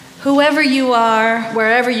Whoever you are,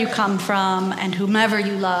 wherever you come from, and whomever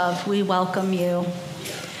you love, we welcome you.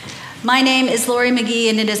 My name is Lori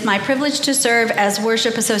McGee, and it is my privilege to serve as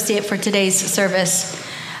worship associate for today's service.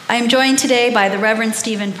 I am joined today by the Reverend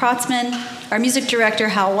Stephen Protzman, our music director,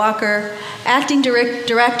 Hal Walker, acting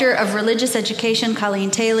director of religious education,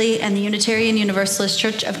 Colleen Taylor, and the Unitarian Universalist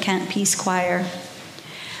Church of Kent Peace Choir.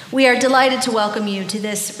 We are delighted to welcome you to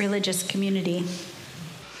this religious community.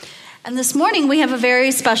 And this morning we have a very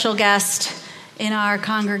special guest in our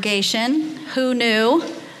congregation. Who knew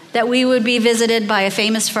that we would be visited by a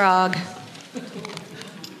famous frog?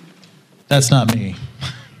 That's not me.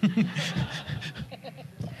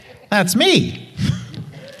 That's me.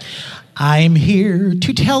 I'm here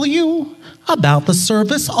to tell you about the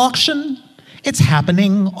service auction. It's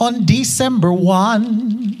happening on December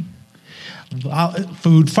 1.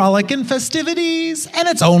 Food, frolic, and festivities, and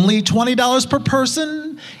it's only $20 per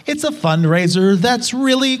person. It's a fundraiser that's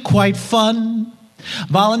really quite fun.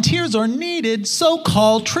 Volunteers are needed, so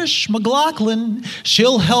call Trish McLaughlin.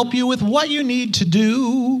 She'll help you with what you need to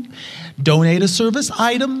do. Donate a service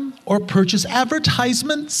item or purchase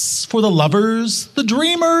advertisements for the lovers, the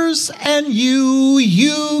dreamers, and you.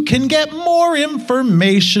 You can get more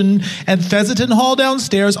information at Pheasanton Hall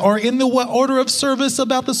downstairs or in the order of service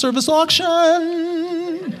about the service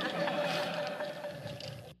auction.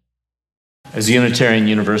 As Unitarian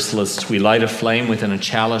Universalists, we light a flame within a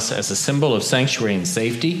chalice as a symbol of sanctuary and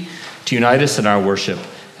safety to unite us in our worship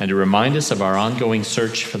and to remind us of our ongoing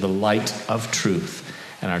search for the light of truth.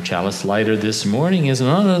 And our chalice lighter this morning is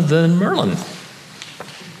none other than Merlin.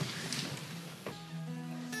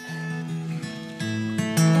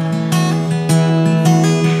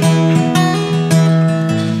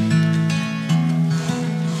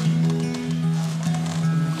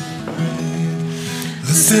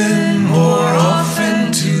 Listen more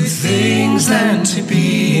often to things than to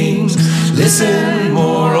beings. Listen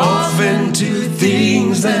more often to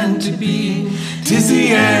things than to beings. 'Tis the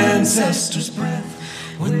ancestors' breath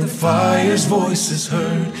when the fire's voice is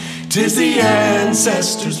heard. 'Tis the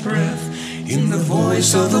ancestors' breath in the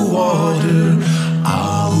voice of the water.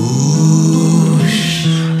 Aush,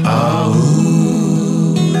 aush.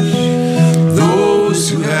 Those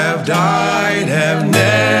who have died have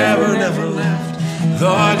never left.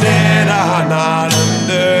 The dead are not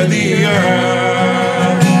under the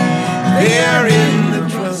earth. They are in the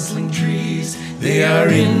rustling trees. They are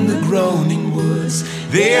in the groaning woods.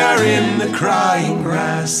 They are in the crying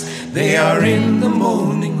grass. They are in the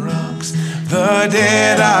moaning rocks. The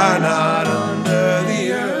dead are not under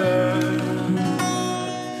the earth.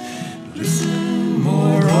 Listen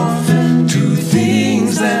more often to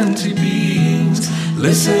things than to beings.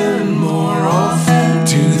 Listen more often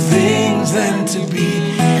to things than to be.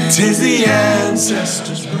 'Tis the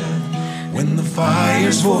ancestors' breath when the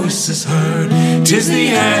fire's voice is heard. 'Tis the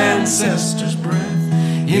ancestors' breath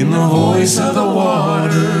in the voice of the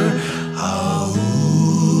water. Aush,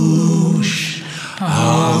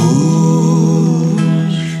 aush.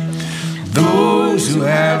 Those who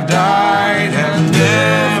have died have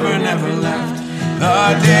never left.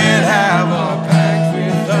 The dead have a pact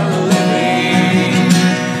with the living.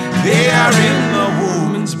 They are in the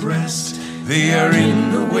woman's breast. They are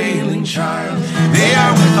in the wailing child. They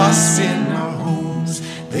are with us in our homes.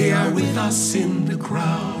 They are with us in the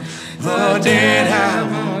crowd. The dead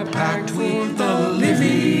have a pact with the living.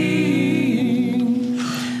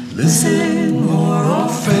 Listen more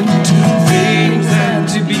often to things than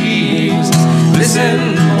to beings.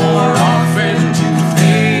 Listen more often to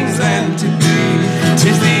things than to beings.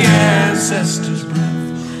 'Tis the ancestors' breath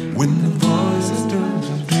when the voices turn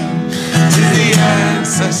to down. 'Tis the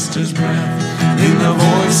ancestors' breath in the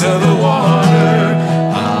voice of the water.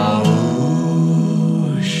 Aush,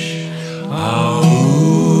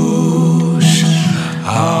 aush,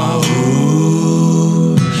 aush,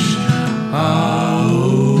 aush.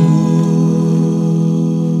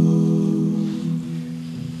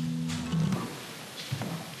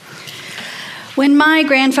 When my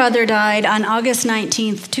grandfather died on August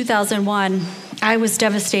 19th, 2001, I was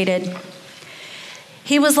devastated.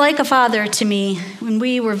 He was like a father to me when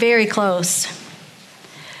we were very close.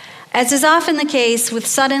 As is often the case with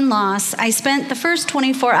sudden loss, I spent the first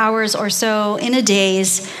 24 hours or so in a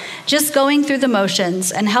daze just going through the motions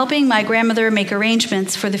and helping my grandmother make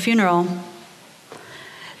arrangements for the funeral.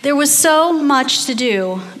 There was so much to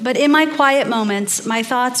do, but in my quiet moments, my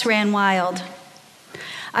thoughts ran wild.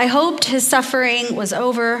 I hoped his suffering was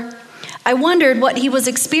over. I wondered what he was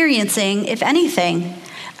experiencing, if anything.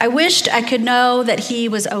 I wished I could know that he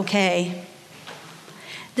was okay.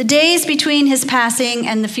 The days between his passing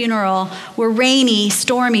and the funeral were rainy,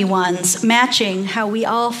 stormy ones, matching how we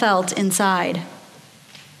all felt inside.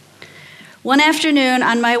 One afternoon,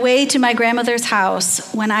 on my way to my grandmother's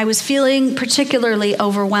house, when I was feeling particularly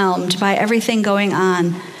overwhelmed by everything going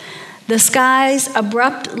on, the skies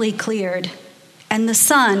abruptly cleared, and the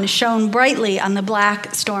sun shone brightly on the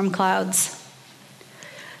black storm clouds.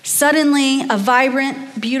 Suddenly, a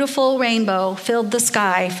vibrant, beautiful rainbow filled the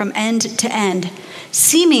sky from end to end,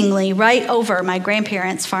 seemingly right over my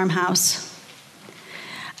grandparents' farmhouse.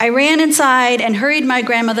 I ran inside and hurried my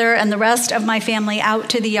grandmother and the rest of my family out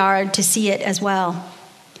to the yard to see it as well.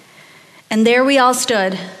 And there we all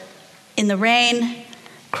stood, in the rain,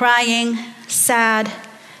 crying, sad,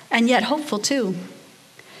 and yet hopeful too.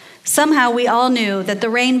 Somehow we all knew that the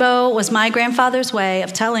rainbow was my grandfather's way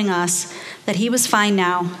of telling us that he was fine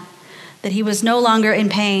now, that he was no longer in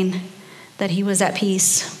pain, that he was at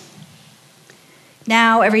peace.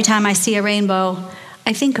 Now, every time I see a rainbow,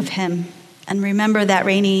 I think of him and remember that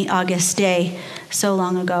rainy August day so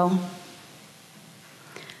long ago.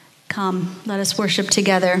 Come, let us worship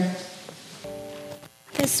together.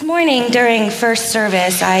 This morning during first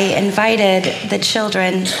service, I invited the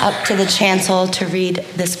children up to the chancel to read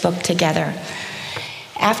this book together.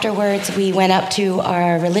 Afterwards, we went up to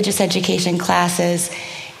our religious education classes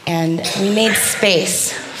and we made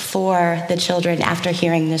space for the children after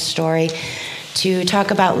hearing this story to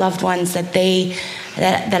talk about loved ones that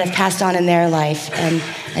have passed on in their life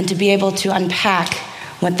and to be able to unpack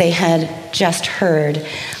what they had just heard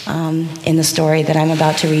in the story that I'm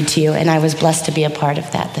about to read to you. And I was blessed to be a part of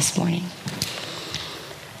that this morning.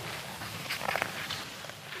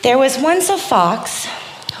 There was once a fox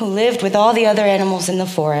who lived with all the other animals in the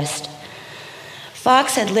forest.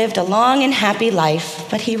 Fox had lived a long and happy life,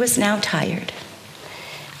 but he was now tired.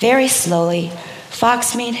 Very slowly,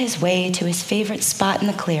 Fox made his way to his favorite spot in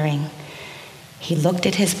the clearing. He looked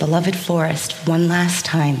at his beloved forest one last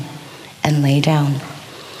time and lay down.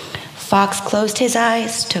 Fox closed his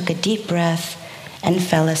eyes, took a deep breath, and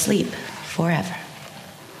fell asleep forever.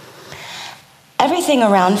 Everything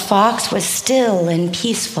around Fox was still and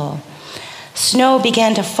peaceful. Snow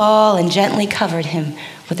began to fall and gently covered him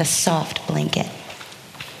with a soft blanket.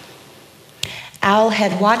 Owl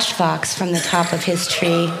had watched Fox from the top of his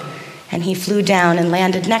tree, and he flew down and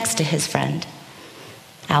landed next to his friend.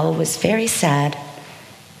 Owl was very sad.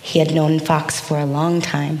 He had known Fox for a long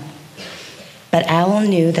time, but Owl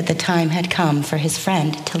knew that the time had come for his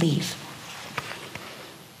friend to leave.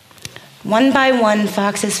 One by one,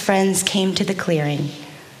 Fox's friends came to the clearing.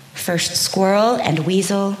 First squirrel and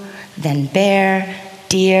weasel, then bear,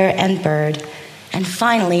 deer, and bird, and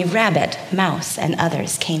finally rabbit, mouse, and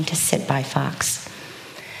others came to sit by Fox.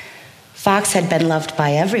 Fox had been loved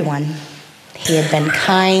by everyone. He had been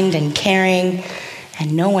kind and caring,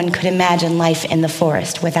 and no one could imagine life in the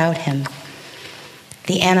forest without him.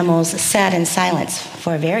 The animals sat in silence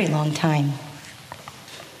for a very long time.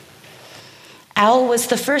 Owl was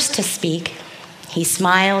the first to speak. He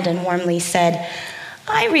smiled and warmly said,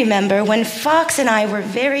 "I remember when Fox and I were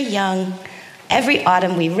very young. Every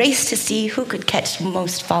autumn we raced to see who could catch the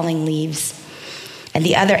most falling leaves." And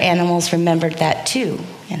the other animals remembered that too,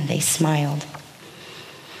 and they smiled.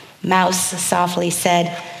 Mouse softly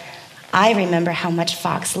said, "I remember how much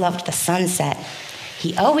Fox loved the sunset.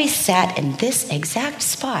 He always sat in this exact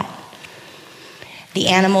spot." The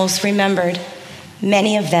animals remembered.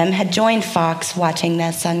 Many of them had joined Fox watching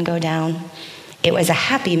the sun go down. It was a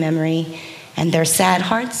happy memory, and their sad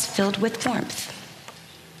hearts filled with warmth.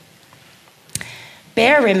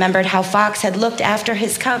 Bear remembered how Fox had looked after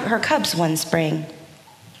her cubs one spring.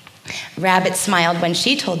 Rabbit smiled when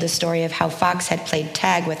she told the story of how Fox had played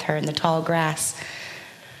tag with her in the tall grass.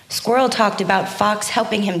 Squirrel talked about Fox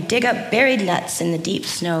helping him dig up buried nuts in the deep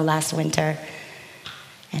snow last winter.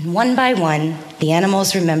 And one by one, the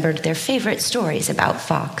animals remembered their favorite stories about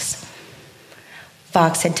Fox.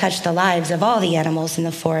 Fox had touched the lives of all the animals in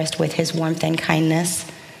the forest with his warmth and kindness,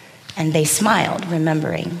 and they smiled,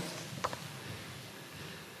 remembering.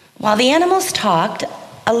 While the animals talked,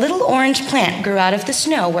 a little orange plant grew out of the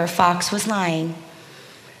snow where Fox was lying.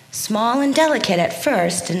 Small and delicate at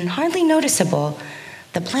first and hardly noticeable,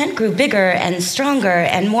 the plant grew bigger and stronger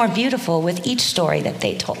and more beautiful with each story that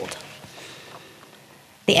they told.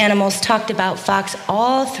 The animals talked about Fox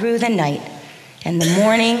all through the night. In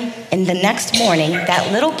the next morning,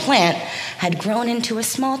 that little plant had grown into a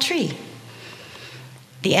small tree.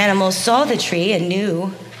 The animals saw the tree and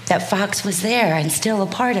knew that Fox was there and still a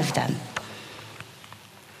part of them.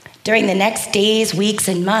 During the next days, weeks,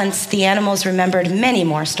 and months, the animals remembered many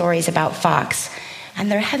more stories about Fox,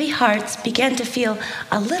 and their heavy hearts began to feel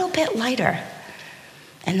a little bit lighter.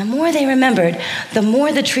 And the more they remembered, the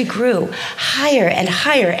more the tree grew, higher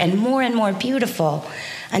and more beautiful,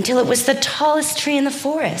 until it was the tallest tree in the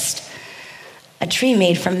forest, a tree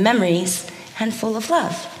made from memories and full of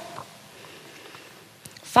love.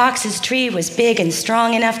 Fox's tree was big and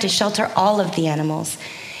strong enough to shelter all of the animals.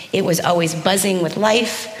 It was always buzzing with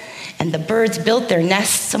life, and the birds built their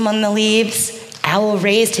nests among the leaves. Owl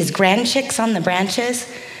raised his grand chicks on the branches.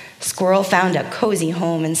 Squirrel found a cozy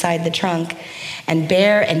home inside the trunk, and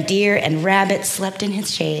bear and deer and rabbit slept in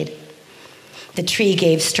his shade. The tree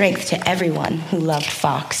gave strength to everyone who loved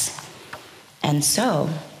Fox. And so,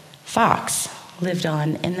 Fox lived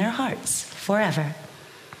on in their hearts forever.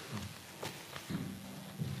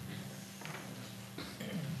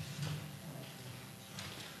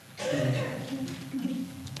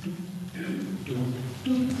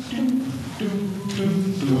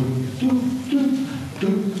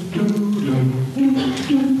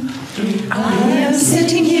 I am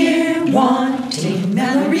sitting here wanting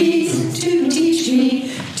memories to teach me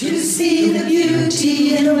to see the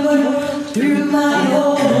beauty in the world through my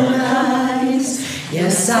own eyes.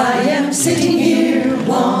 Yes, I am sitting here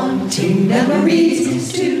wanting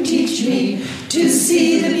memories to teach me to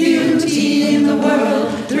see the beauty in the world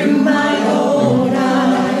through my own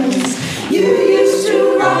eyes. You used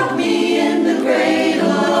to rock me in the cradle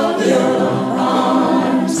of your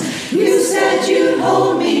arms. You said you'd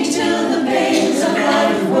hold me till the pains of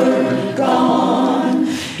life were gone.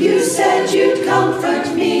 You said you'd comfort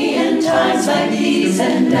me in times like these,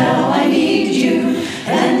 and now I need you,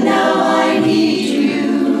 and now I need you.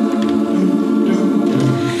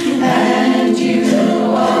 And you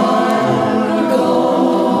are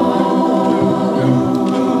gone.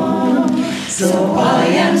 So I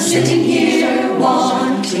am sitting here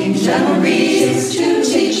wanting memories to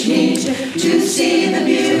teach me to see the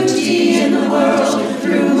beauty in the world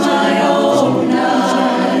through my own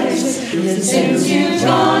eyes. Since you've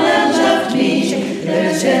gone and left me,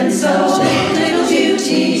 there's been so little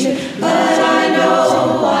beauty, but I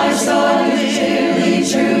know I saw you clearly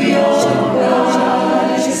through your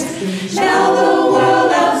eyes. Now the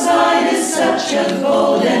world outside is such a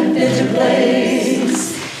cold and bitter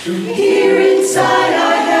place. Here inside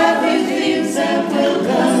I have you things that will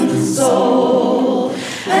console.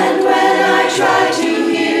 And when I try to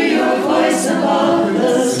hear your voice above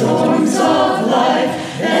the storms of life,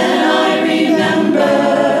 then I remember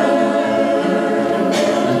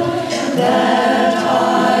that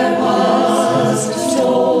I was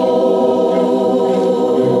told.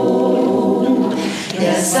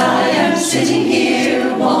 Yes, I am sitting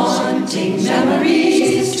here wanting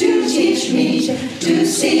memories to teach me to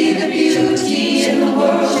see the beauty in the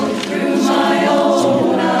world through my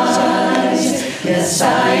own eyes. Yes,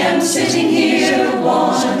 I am sitting here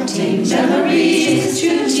wanting memories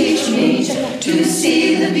to teach me to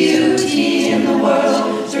see the beauty in the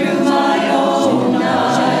world through my own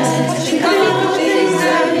eyes. Think of the things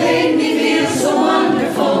that made me feel so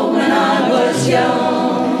wonderful when I was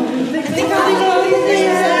young. Think of the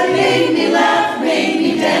things that made me laugh, made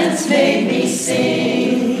me dance, made me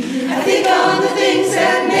sing. I think of the things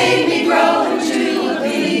that made me grow into a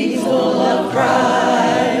being full of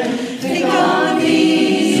pride. Think on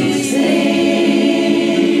these things,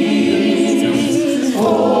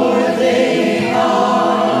 for they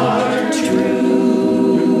are true.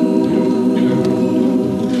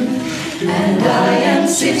 And I am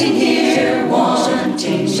sitting here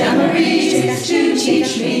wanting memories to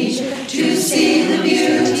teach me to see the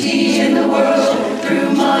beauty in the world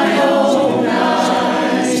through my own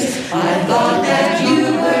eyes. I thought that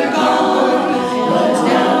you were gone, but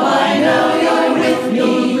now I know you're with me.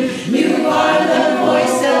 You are the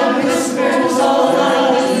voice that whispers all I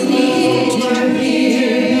need to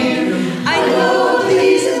hear. I know a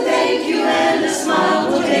please and thank you and a smile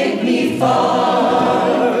will take me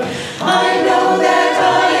far. I know that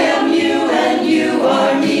I am you and you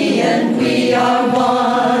are me and we are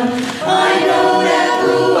one. I know that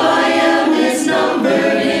who I am is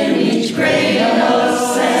numbered in each grain of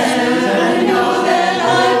sand. I know that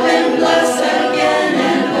I've been blessed again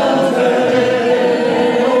and over.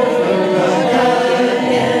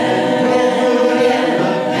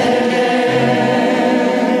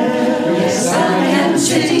 Yes, I am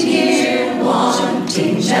sitting here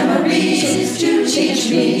wanting memories to teach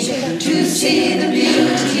me to see the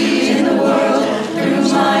beauty in the world through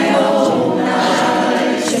my own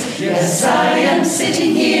eyes. Yes, I am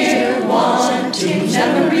sitting here wanting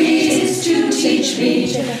memories to teach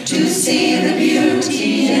me to see the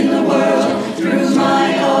beauty in the world through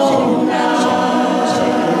my own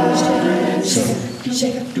eyes. Shake it,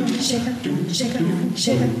 shake it, shake it.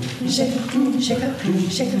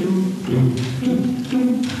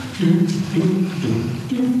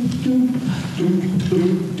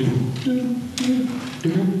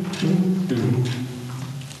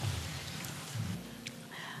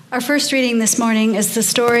 Our first reading this morning is the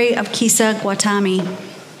story of Kisa Gautami.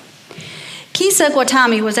 Kisa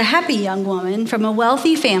Gautami was a happy young woman from a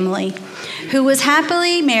wealthy family who was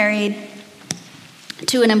happily married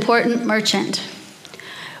to an important merchant.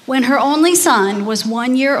 When her only son was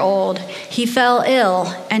 1 year old, he fell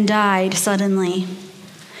ill and died suddenly.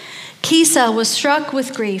 Kisa was struck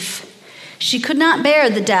with grief. She could not bear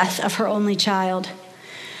the death of her only child.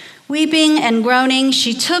 Weeping and groaning,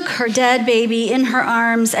 she took her dead baby in her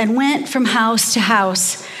arms and went from house to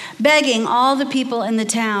house, begging all the people in the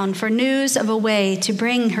town for news of a way to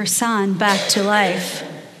bring her son back to life.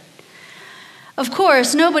 Of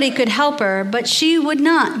course, nobody could help her, but she would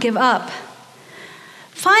not give up.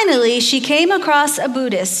 Finally, she came across a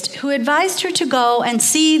Buddhist who advised her to go and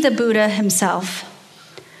see the Buddha himself.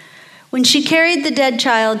 When she carried the dead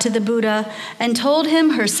child to the Buddha and told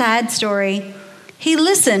him her sad story, he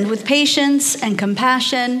listened with patience and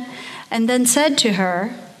compassion and then said to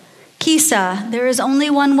her, "Kisa, there is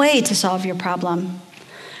only one way to solve your problem.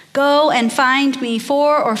 Go and find me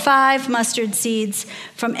 4 or 5 mustard seeds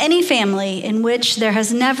from any family in which there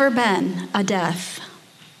has never been a death."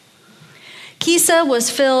 Kisa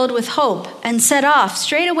was filled with hope and set off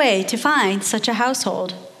straight away to find such a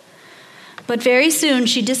household. But very soon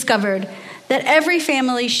she discovered that every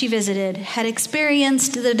family she visited had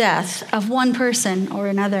experienced the death of one person or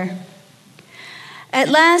another. At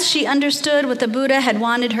last she understood what the Buddha had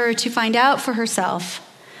wanted her to find out for herself,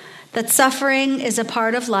 that suffering is a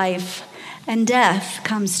part of life and death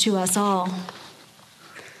comes to us all.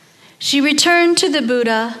 She returned to the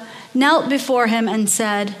Buddha, knelt before him and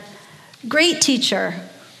said, "Great teacher,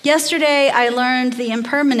 yesterday I learned the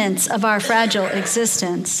impermanence of our fragile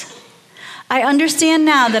existence. I understand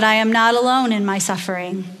now that I am not alone in my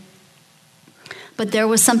suffering. But there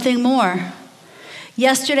was something more.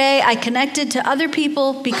 Yesterday I connected to other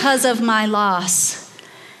people because of my loss,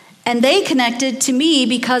 and they connected to me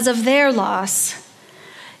because of their loss.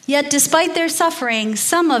 Yet despite their suffering,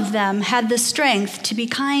 some of them had the strength to be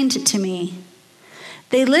kind to me.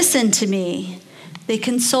 They listened to me. They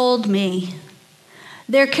consoled me.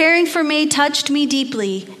 Their caring for me touched me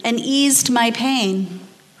deeply and eased my pain.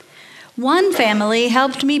 One family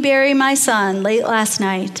helped me bury my son late last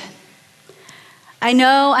night. I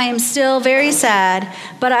know I am still very sad,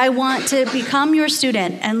 but I want to become your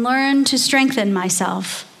student and learn to strengthen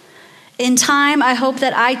myself. In time, I hope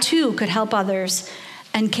that I too could help others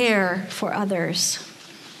and care for others."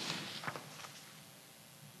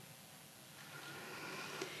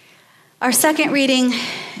 Our second reading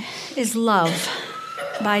is Love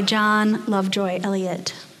by John Lovejoy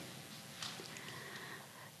Elliott.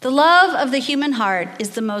 The love of the human heart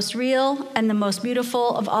is the most real and the most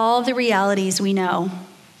beautiful of all the realities we know.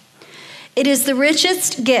 It is the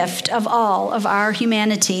richest gift of all of our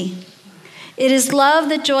humanity. It is love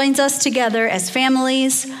that joins us together as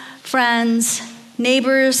families, friends,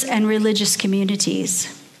 neighbors, and religious communities.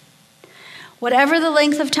 Whatever the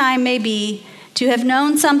length of time may be, to have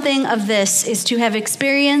known something of this is to have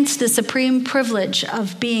experienced the supreme privilege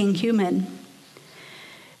of being human.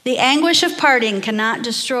 The anguish of parting cannot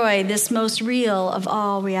destroy this most real of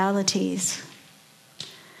all realities.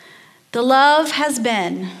 The love has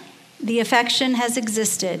been, the affection has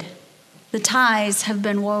existed, the ties have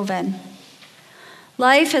been woven.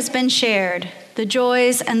 Life has been shared, the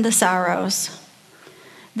joys and the sorrows.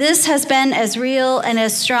 This has been as real and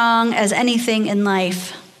as strong as anything in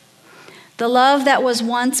life. The love that was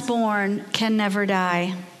once born can never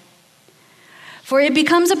die. For it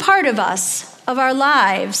becomes a part of us, of our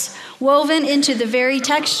lives, woven into the very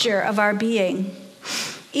texture of our being.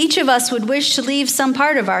 Each of us would wish to leave some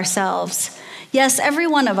part of ourselves. Yes, every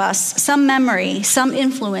one of us, some memory, some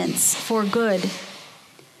influence for good.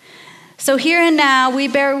 So here and now we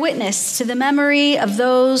bear witness to the memory of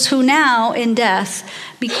those who now in death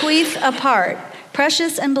bequeath a part,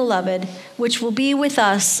 precious and beloved, which will be with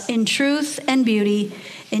us in truth and beauty,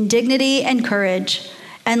 in dignity and courage,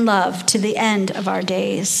 and love to the end of our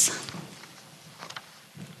days.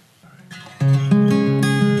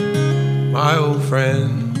 My old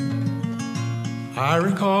friend, I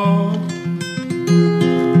recall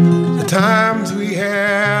the times we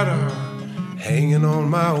had are hanging on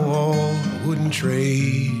my wall. I wouldn't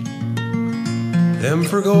trade them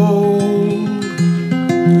for gold.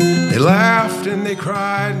 They laughed and they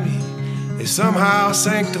cried me. They somehow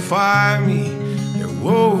sanctify me. They're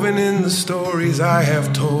woven in the stories I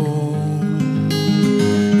have told.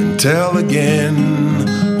 And tell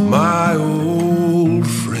again, my old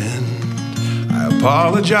friend. I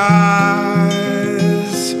apologize.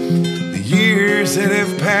 The years that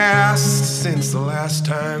have passed since the last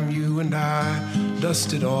time you and I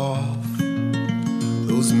dusted off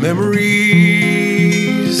those memories,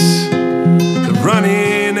 the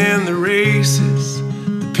running and the races,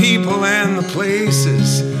 the people and the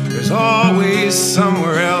places. There's always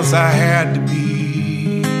somewhere else I had to be.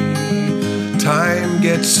 Time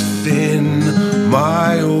gets thin,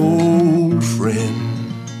 my old friend.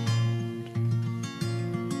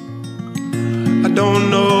 I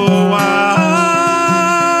don't know why.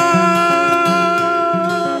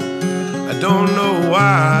 I don't know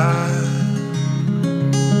why.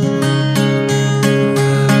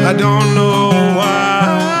 I don't know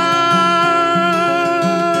why.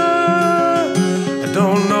 I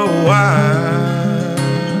don't know why.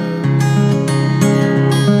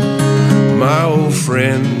 My old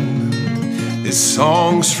friend, this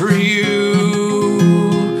song's for you.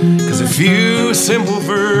 'Cause a few simple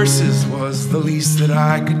verses was the least that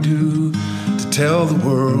I could do to tell the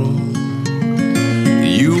world that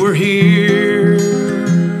you were here.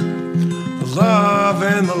 The love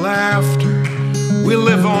and the laughter we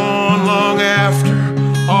live on long after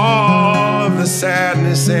all of the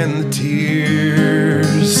sadness and the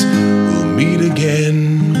tears. We'll meet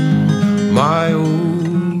again, my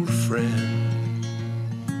old friend.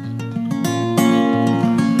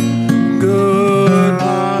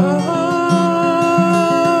 Goodbye,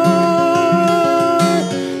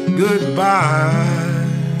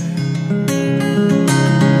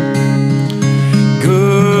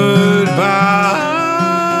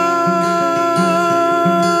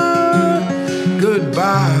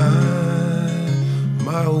 goodbye.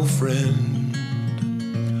 My old friend,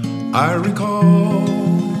 I recall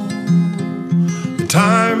the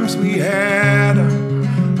times we had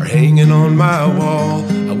are hanging on my wall.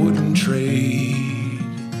 I wouldn't trade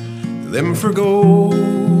them for gold.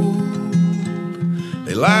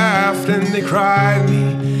 They laughed and they cried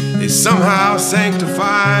me, they somehow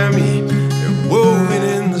sanctify me. They're woven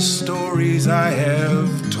in the stories I have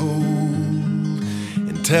told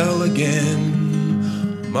and tell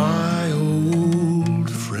again, my old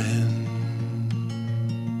friend.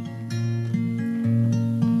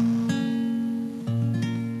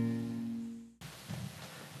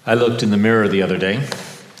 I looked in the mirror the other day,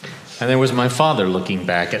 and there was my father looking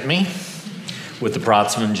back at me with the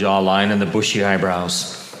Protzman jawline and the bushy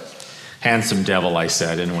eyebrows. Handsome devil, I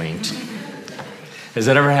said, and winked. Has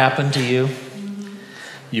that ever happened to you?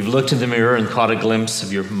 You've looked in the mirror and caught a glimpse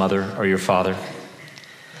of your mother or your father.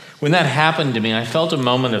 When that happened to me, I felt a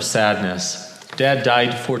moment of sadness. Dad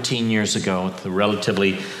died 14 years ago at the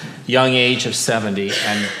relatively young age of 70,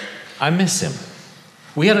 and I miss him.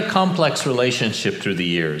 We had a complex relationship through the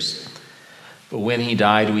years, but when he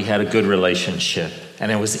died, we had a good relationship,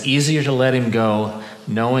 and it was easier to let him go,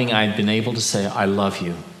 knowing I'd been able to say, I love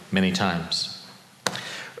you, many times.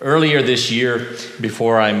 Earlier this year,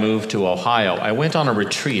 before I moved to Ohio, I went on a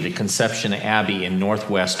retreat at Conception Abbey in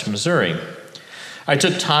northwest Missouri. I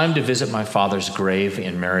took time to visit my father's grave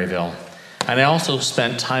in Maryville, and I also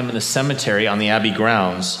spent time in the cemetery on the Abbey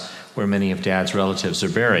grounds, where many of Dad's relatives are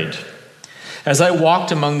buried. As I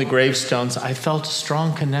walked among the gravestones, I felt a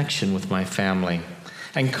strong connection with my family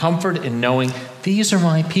and comfort in knowing these are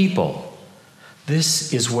my people.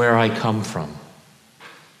 This is where I come from.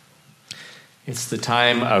 It's the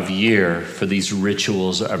time of year for these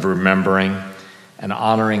rituals of remembering and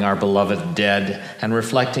honoring our beloved dead and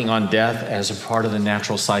reflecting on death as a part of the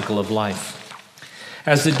natural cycle of life.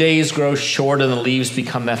 As the days grow short and the leaves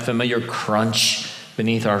become that familiar crunch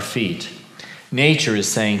beneath our feet, nature is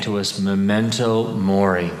saying to us, memento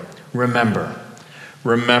mori, remember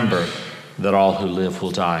that all who live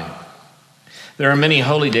will die. There are many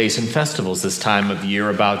holy days and festivals this time of year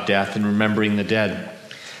about death and remembering the dead.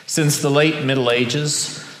 Since the late Middle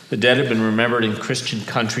Ages, the dead have been remembered in Christian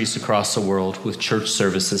countries across the world with church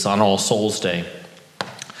services on All Souls Day.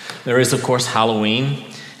 There is, of course, Halloween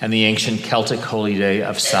and the ancient Celtic holy day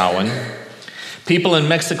of Samhain. People in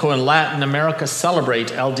Mexico and Latin America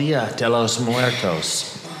celebrate El Dia de los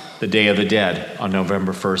Muertos, the Day of the Dead, on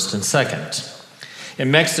November 1st and 2nd.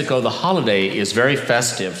 In Mexico, the holiday is very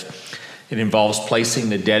festive. It involves placing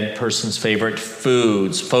the dead person's favorite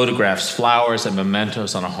foods, photographs, flowers, and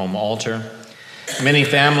mementos on a home altar. Many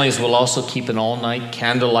families will also keep an all-night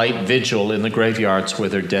candlelight vigil in the graveyards where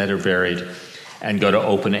their dead are buried and go to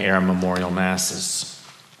open-air memorial masses.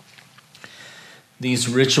 These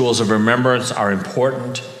rituals of remembrance are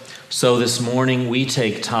important, so this morning we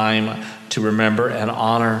take time to remember and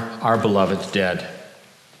honor our beloved dead.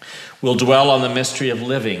 We'll dwell on the mystery of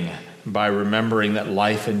living by remembering that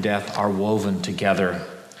life and death are woven together,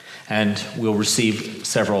 and we'll receive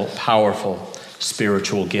several powerful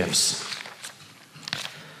spiritual gifts.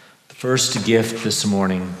 The first gift this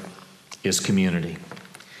morning is community.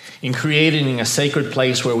 In creating a sacred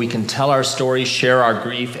place where we can tell our stories, share our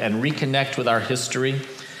grief, and reconnect with our history,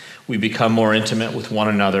 we become more intimate with one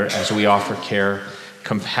another as we offer care,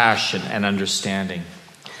 compassion, and understanding.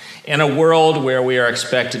 In a world where we are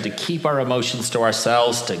expected to keep our emotions to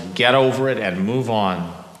ourselves, to get over it and move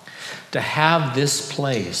on, to have this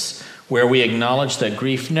place where we acknowledge that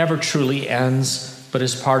grief never truly ends, but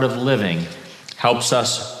is part of living, helps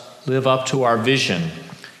us live up to our vision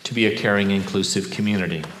to be a caring, inclusive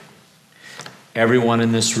community. Everyone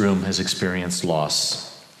in this room has experienced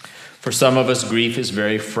loss. For some of us, grief is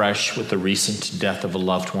very fresh with the recent death of a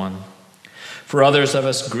loved one. For others of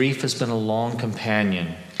us, grief has been a long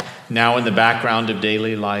companion. Now in the background of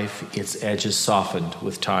daily life, its edges softened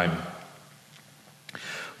with time.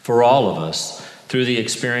 For all of us, through the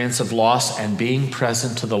experience of loss and being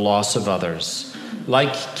present to the loss of others,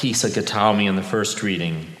 like Kisa Gataumi in the first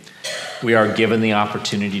reading, we are given the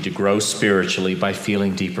opportunity to grow spiritually by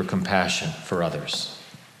feeling deeper compassion for others.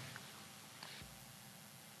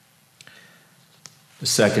 The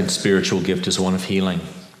second spiritual gift is one of healing.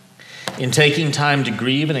 In taking time to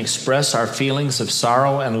grieve and express our feelings of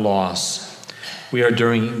sorrow and loss, we are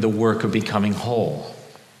doing the work of becoming whole.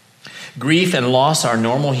 Grief and loss are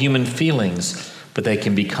normal human feelings, but they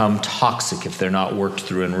can become toxic if they're not worked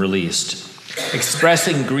through and released.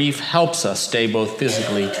 Expressing grief helps us stay both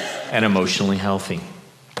physically and emotionally healthy.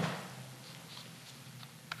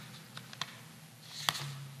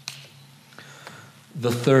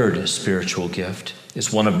 The third spiritual gift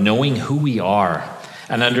is one of knowing who we are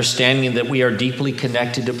and understanding that we are deeply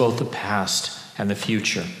connected to both the past and the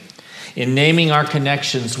future. In naming our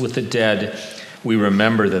connections with the dead, we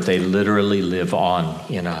remember that they literally live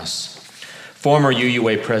on in us. Former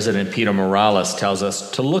UUA President Peter Morales tells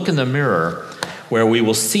us to look in the mirror where we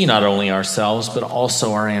will see not only ourselves but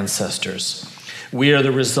also our ancestors. We are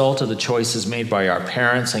the result of the choices made by our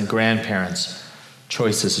parents and grandparents,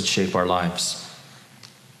 choices that shape our lives.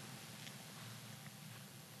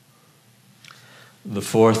 The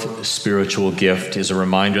fourth spiritual gift is a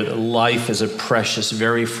reminder that life is a precious,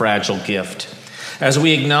 very fragile gift. As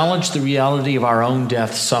we acknowledge the reality of our own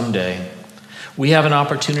death someday, we have an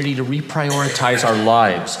opportunity to reprioritize our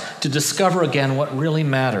lives, to discover again what really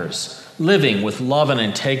matters, living with love and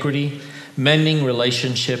integrity, mending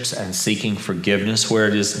relationships and seeking forgiveness where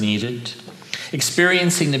it is needed,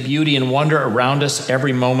 experiencing the beauty and wonder around us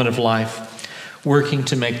every moment of life, working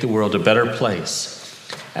to make the world a better place,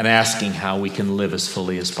 and asking how we can live as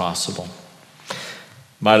fully as possible.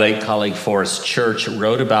 My late colleague Forrest Church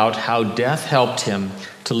wrote about how death helped him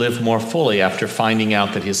to live more fully after finding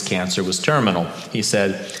out that his cancer was terminal. He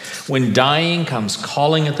said, "When dying comes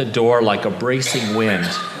calling at the door like a bracing wind,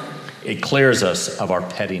 it clears us of our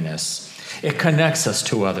pettiness. It connects us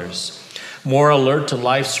to others. More alert to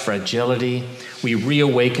life's fragility, we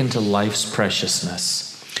reawaken to life's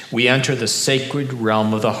preciousness. We enter the sacred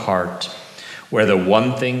realm of the heart, where the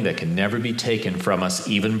one thing that can never be taken from us,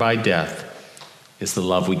 even by death, is the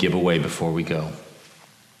love we give away before we go."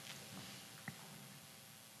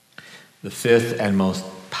 The fifth and most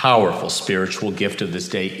powerful spiritual gift of this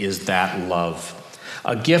day is that love.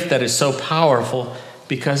 A gift that is so powerful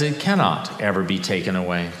because it cannot ever be taken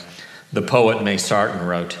away. The poet May Sarton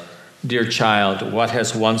wrote, "Dear child, what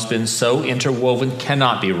has once been so interwoven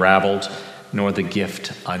cannot be raveled, nor the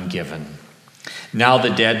gift ungiven. Now the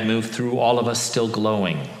dead move through all of us still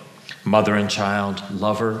glowing. Mother and child,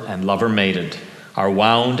 lover and lover mated, are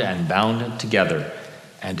wound and bound together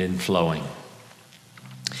and inflowing."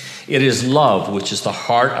 It is love which is the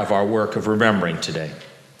heart of our work of remembering today.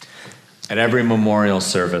 At every memorial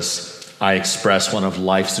service, I express one of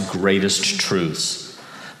life's greatest truths.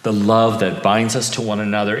 The love that binds us to one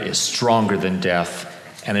another is stronger than death,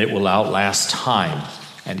 and it will outlast time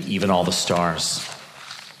and even all the stars.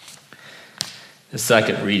 The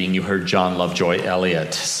second reading, you heard John Lovejoy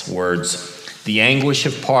Elliott's words, "The anguish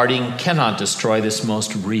of parting cannot destroy this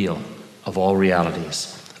most real of all realities.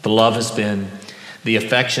 The love has been, the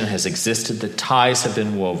affection has existed, the ties have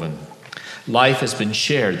been woven. Life has been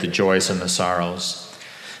shared, the joys and the sorrows.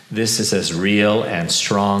 This is as real and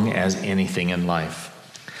strong as anything in life.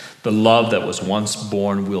 The love that was once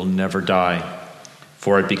born will never die,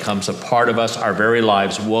 for it becomes a part of us, our very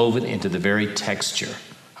lives woven into the very texture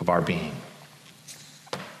of our being."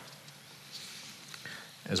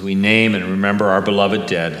 As we name and remember our beloved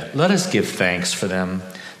dead, let us give thanks for them,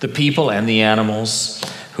 the people and the animals,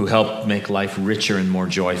 who helped make life richer and more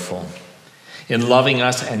joyful. In loving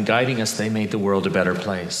us and guiding us, they made the world a better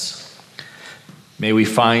place. May we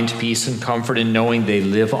find peace and comfort in knowing they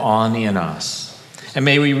live on in us. And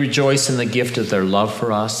may we rejoice in the gift of their love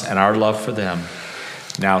for us and our love for them,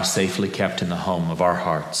 now safely kept in the home of our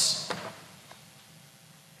hearts.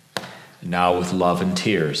 Now, with love and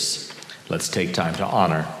tears, let's take time to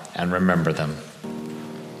honor and remember them.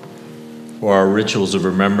 For our rituals of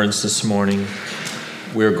remembrance this morning,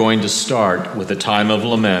 we're going to start with a time of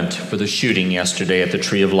lament for the shooting yesterday at the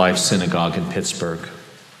Tree of Life Synagogue in Pittsburgh.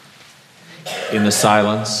 In the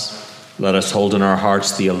silence, let us hold in our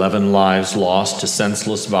hearts the 11 lives lost to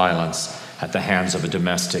senseless violence at the hands of a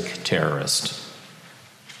domestic terrorist.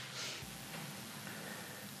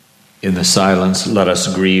 In the silence, let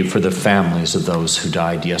us grieve for the families of those who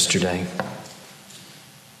died yesterday.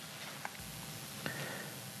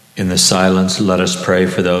 In the silence, let us pray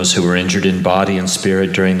for those who were injured in body and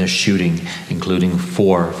spirit during the shooting, including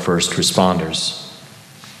 4 first responders.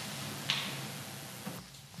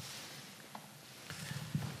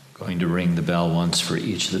 Going to ring the bell once for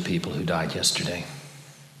each of the people who died yesterday.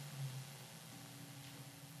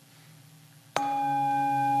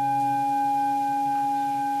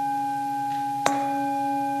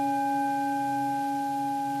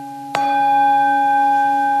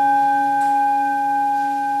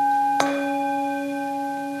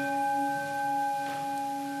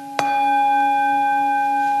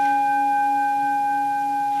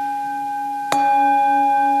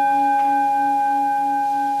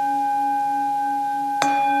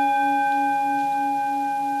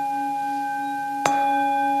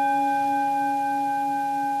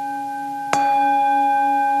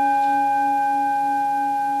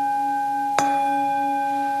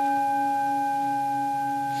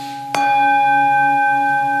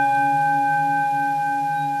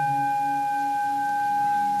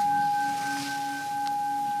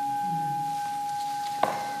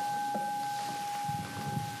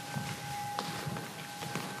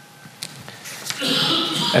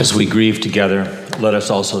 As we grieve together, let us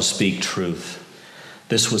also speak truth.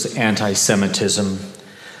 This was anti-Semitism.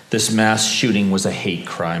 This mass shooting was a hate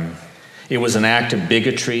crime. It was an act of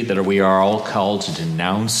bigotry that we are all called to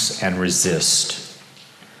denounce and resist.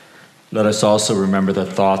 Let us also remember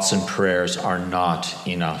that thoughts and prayers are not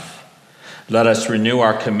enough. Let us renew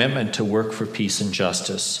our commitment to work for peace and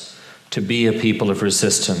justice, to be a people of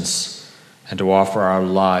resistance, and to offer our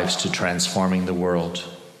lives to transforming the world.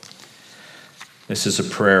 This is a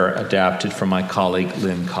prayer adapted from my colleague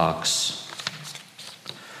Lynn Cox.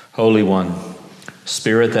 Holy One,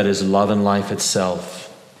 Spirit that is love and life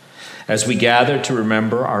itself, as we gather to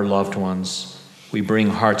remember our loved ones, we bring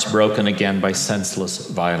hearts broken again by senseless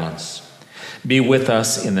violence. Be with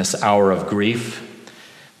us in this hour of grief.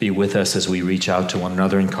 Be with us as we reach out to one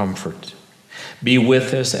another in comfort. Be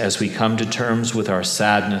with us as we come to terms with our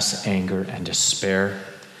sadness, anger, and despair.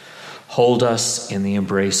 Hold us in the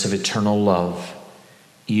embrace of eternal love,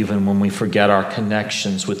 even when we forget our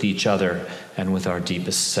connections with each other and with our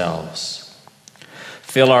deepest selves.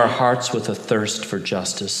 Fill our hearts with a thirst for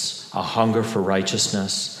justice, a hunger for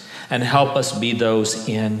righteousness, and help us be those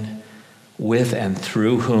in, with, and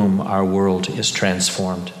through whom our world is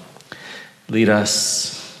transformed. Lead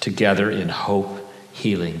us together in hope,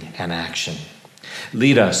 healing, and action.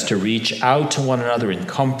 Lead us to reach out to one another in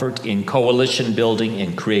comfort, in coalition building,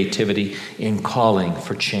 in creativity, in calling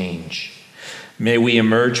for change. May we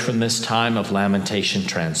emerge from this time of lamentation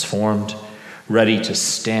transformed, ready to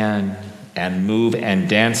stand and move and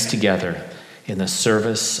dance together in the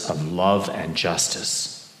service of love and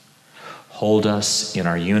justice. Hold us in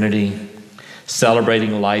our unity,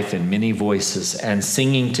 celebrating life in many voices and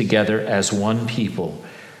singing together as one people,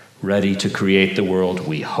 ready to create the world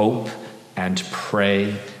we hope and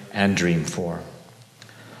pray and dream for.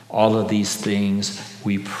 All of these things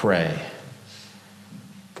we pray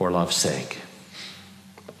for love's sake.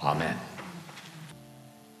 Amen.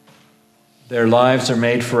 Their lives are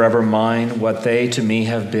made forever mine. What they to me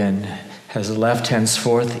have been has left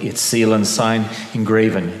henceforth its seal and sign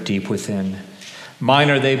engraven deep within. Mine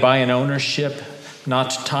are they by an ownership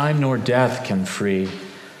not time nor death can free,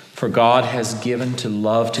 for God has given to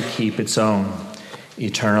love to keep its own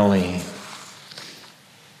eternally.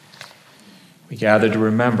 We gather to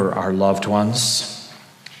remember our loved ones.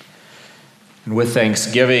 And with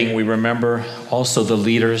thanksgiving, we remember also the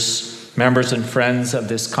leaders, members and friends of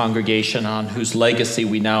this congregation on whose legacy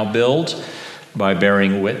we now build by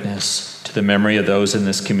bearing witness to the memory of those in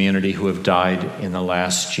this community who have died in the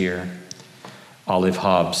last year. Olive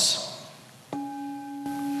Hobbs,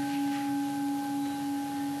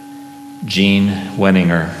 Jean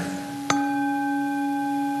Wenninger,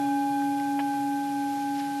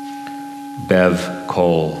 Bev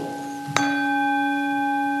Cole,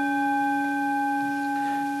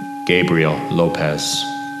 Gabriel Lopez.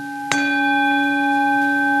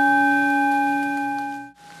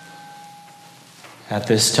 At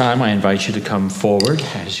this time, I invite you to come forward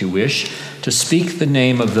as you wish to speak the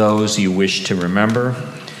name of those you wish to remember.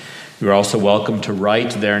 You're also welcome to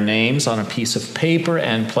write their names on a piece of paper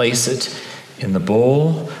and place it in the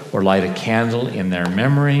bowl, or light a candle in their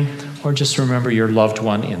memory, or just remember your loved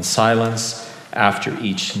one in silence. After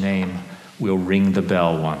each name, we'll ring the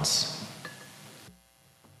bell once.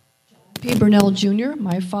 P. Burnell Jr.,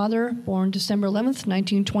 my father, born December 11th,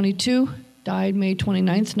 1922, died May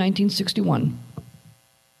 29th, 1961.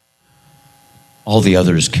 All the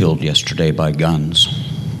others killed yesterday by guns,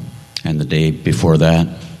 and the day before that,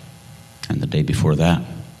 and the day before that.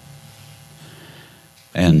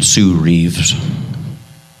 And Sue Reeves.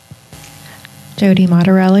 Jody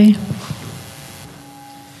Mottarelli.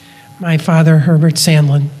 My father, Herbert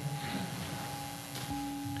Sandlin.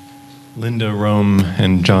 Linda Rome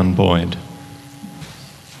and John Boyd.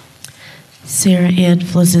 Sarah Ann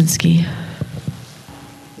Flazinski.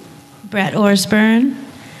 Brett Orsburn.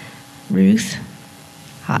 Ruth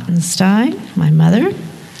Hottenstein, my mother.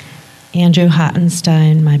 Andrew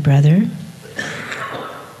Hottenstein, my brother.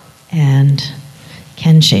 And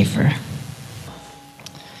Ken Schaefer.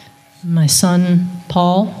 My son,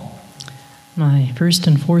 Paul. My first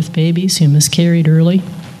and fourth babies who miscarried early.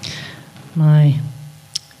 My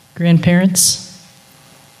grandparents,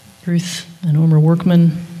 Ruth and Omer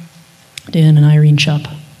Workman, Dan and Irene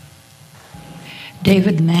Shupp.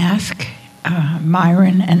 David Nask,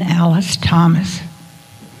 Myron and Alice Thomas.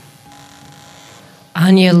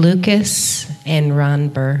 Anya Lucas and Ron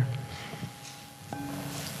Burr.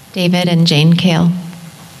 David and Jane Kale.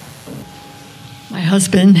 My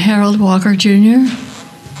husband, Harold Walker Jr.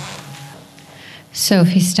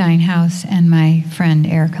 Sophie Steinhaus and my friend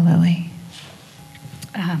Erica Lilly.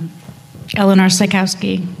 Eleanor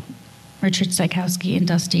Sikowski, Richard Sikowski, and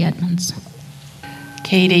Dusty Edmonds.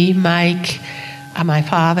 Katie, Mike, my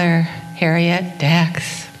father, Harriet,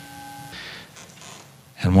 Dax.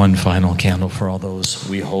 And one final candle for all those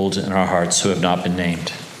we hold in our hearts who have not been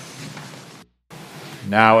named.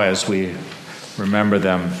 Now, as we remember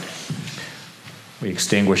them, we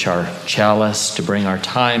extinguish our chalice to bring our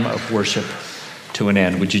time of worship to an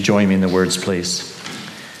end. Would you join me in the words, please?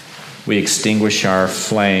 We extinguish our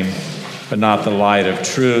flame, but not the light of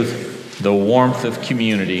truth, the warmth of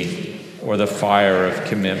community, or the fire of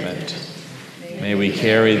commitment. May we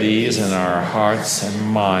carry these in our hearts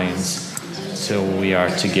and minds till we are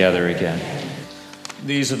together again.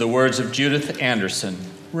 These are the words of Judith Anderson.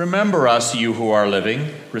 Remember us, you who are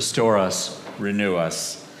living. Restore us, renew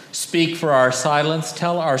us. Speak for our silence,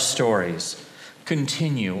 tell our stories.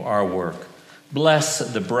 Continue our work. Bless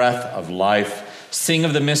the breath of life. Sing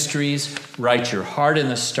of the mysteries. Write your heart in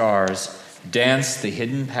the stars. Dance the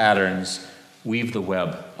hidden patterns. Weave the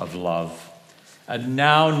web of love. And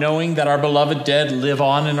now, knowing that our beloved dead live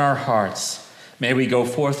on in our hearts, may we go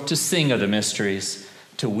forth to sing of the mysteries,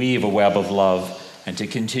 to weave a web of love, and to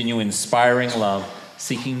continue inspiring love,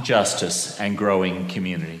 seeking justice and growing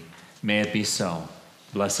community. May it be so.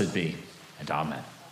 Blessed be, and amen.